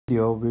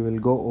Here we will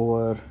go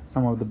over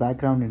some of the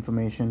background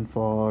information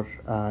for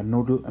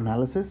nodal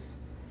analysis.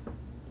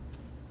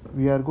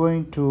 We are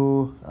going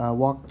to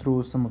walk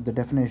through some of the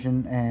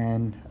definition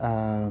and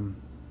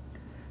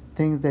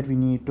things that we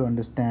need to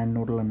understand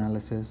nodal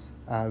analysis.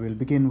 We'll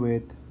begin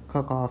with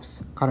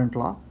Kirchhoff's current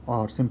law,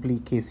 or simply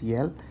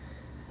KCL.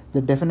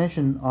 The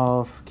definition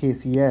of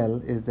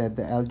KCL is that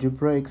the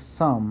algebraic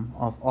sum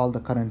of all the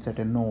currents at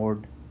a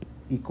node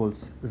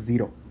equals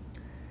 0.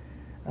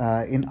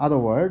 In other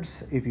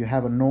words, if you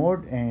have a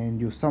node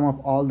and you sum up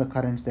all the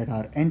currents that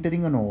are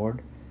entering a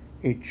node,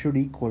 it should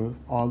equal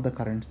all the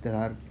currents that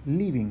are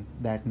leaving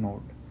that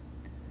node.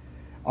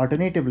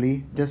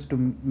 Alternatively, just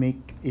to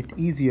make it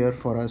easier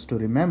for us to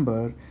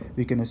remember,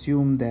 we can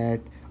assume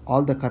that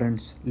all the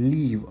currents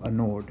leave a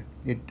node.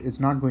 It is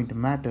not going to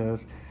matter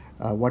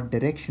what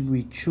direction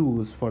we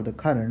choose for the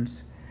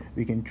currents.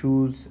 We can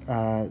choose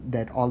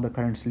that all the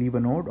currents leave a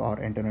node or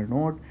enter a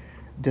node,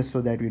 just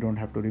so that we don't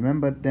have to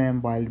remember them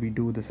while we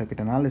do the circuit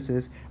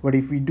analysis. But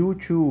if we do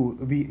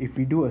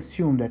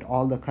assume that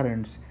all the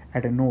currents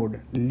at a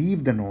node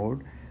leave the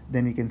node,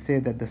 then we can say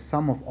that the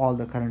sum of all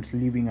the currents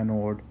leaving a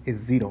node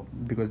is 0,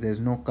 because there's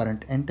no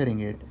current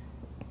entering it.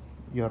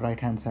 Your right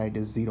hand side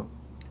is 0.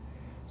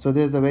 So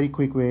there's a very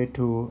quick way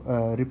to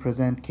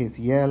represent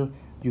KCL.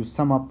 You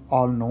sum up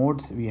all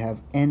nodes. We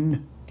have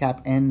N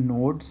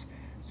nodes.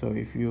 So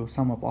if you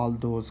sum up all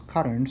those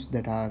currents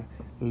that are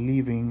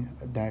leaving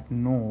that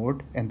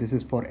node, and this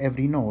is for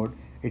every node,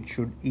 it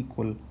should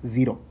equal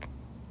 0.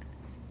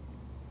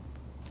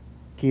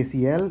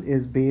 KCL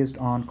is based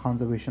on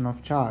conservation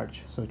of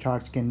charge. So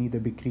charge can neither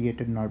be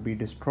created nor be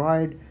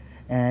destroyed.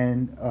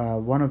 And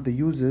one of the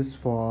uses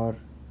for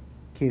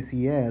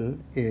KCL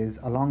is,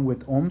 along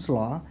with Ohm's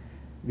law,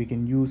 we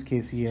can use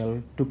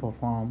KCL to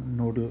perform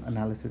nodal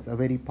analysis, a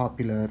very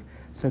popular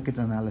circuit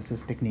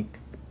analysis technique.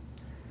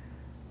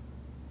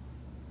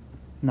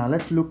 Now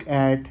let's look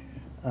at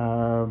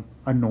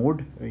a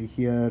node.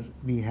 Here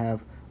we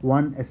have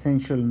one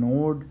essential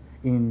node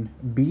in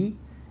B,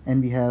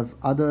 and we have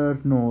other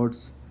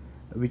nodes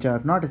which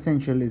are not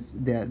essential.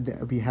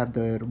 We have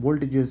the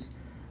voltages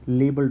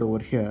labeled over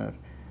here.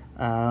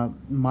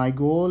 My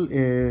goal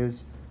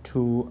is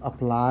to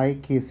apply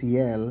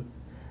KCL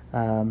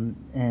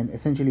and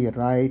essentially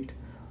write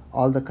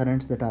all the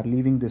currents that are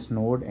leaving this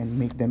node and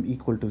make them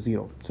equal to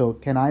 0. So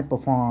can I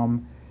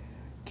perform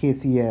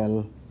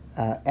KCL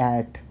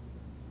at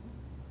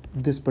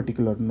this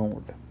particular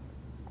node?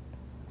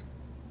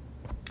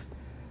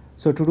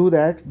 So to do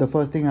that, the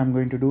first thing I'm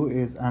going to do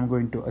is I'm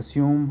going to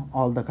assume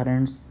all the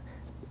currents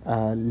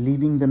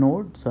leaving the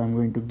node. So I'm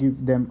going to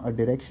give them a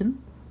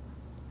direction,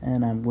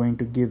 and I'm going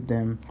to give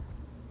them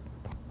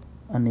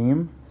a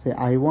name, say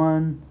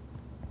I1,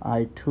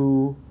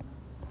 I2,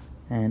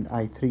 and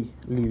I3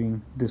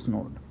 leaving this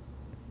node.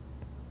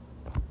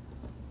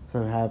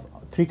 So I have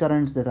 3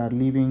 currents that are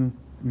leaving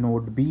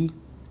node B.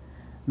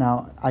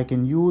 Now I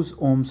can use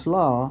Ohm's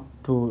law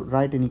to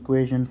write an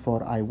equation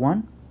for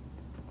I1.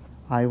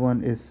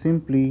 I1 is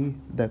simply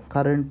the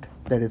current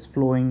that is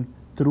flowing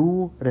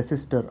through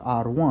resistor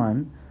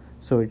R1,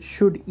 so it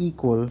should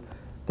equal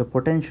the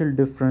potential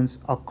difference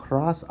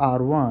across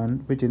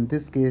R1, which in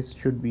this case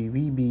should be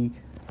VB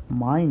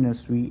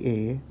minus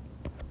VA,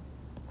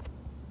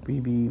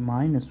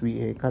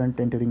 current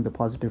entering the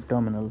positive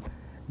terminal,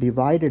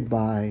 divided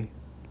by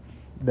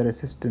the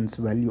resistance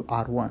value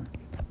R1.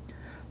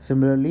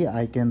 Similarly,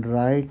 I can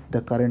write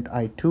the current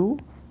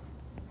I2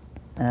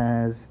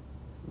 as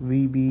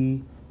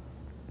VB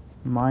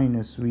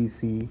minus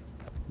VC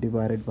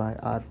divided by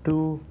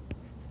R2,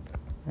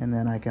 and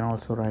then I can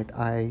also write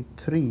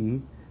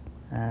I3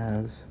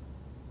 as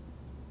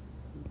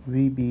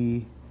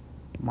VB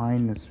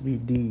minus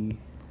VD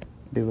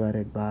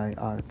divided by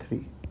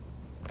R3.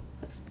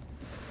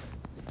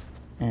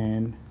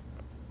 And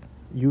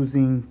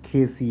using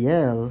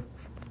KCL,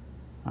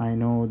 I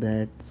know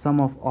that sum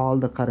of all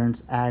the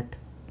currents at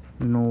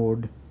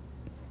node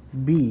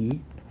B,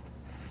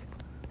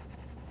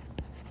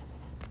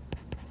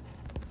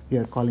 we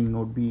are calling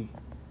node B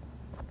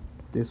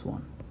this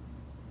one,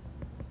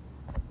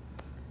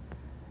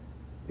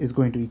 is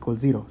going to equal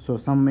 0. So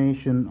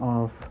summation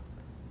of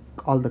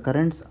all the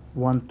currents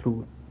 1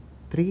 through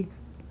 3,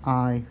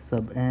 I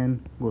sub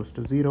n goes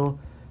to 0.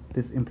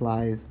 This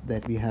implies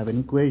that we have an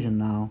equation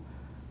now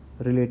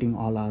relating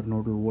all our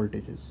nodal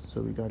voltages.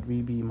 So we got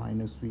VB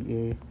minus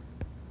VA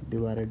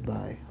divided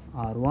by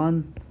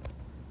R1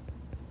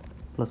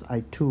 plus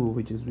I2,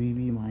 which is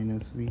VB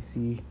minus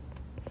VC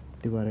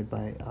divided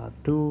by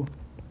R2,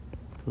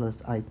 plus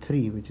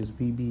I3, which is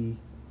VB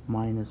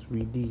minus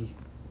VD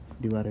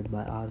divided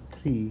by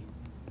R3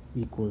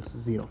 equals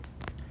 0.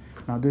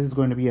 Now this is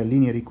going to be a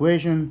linear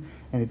equation,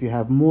 and if you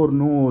have more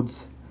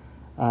nodes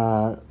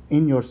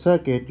in your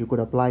circuit, you could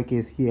apply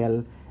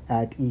KCL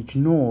at each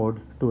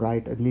node to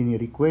write a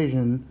linear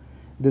equation.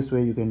 This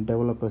way you can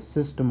develop a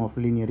system of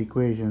linear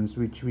equations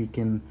which we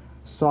can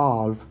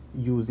solve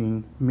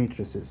using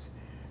matrices.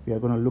 We are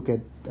going to look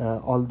at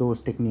all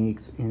those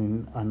techniques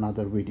in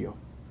another video.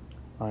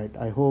 All right,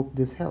 I hope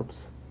this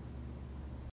helps.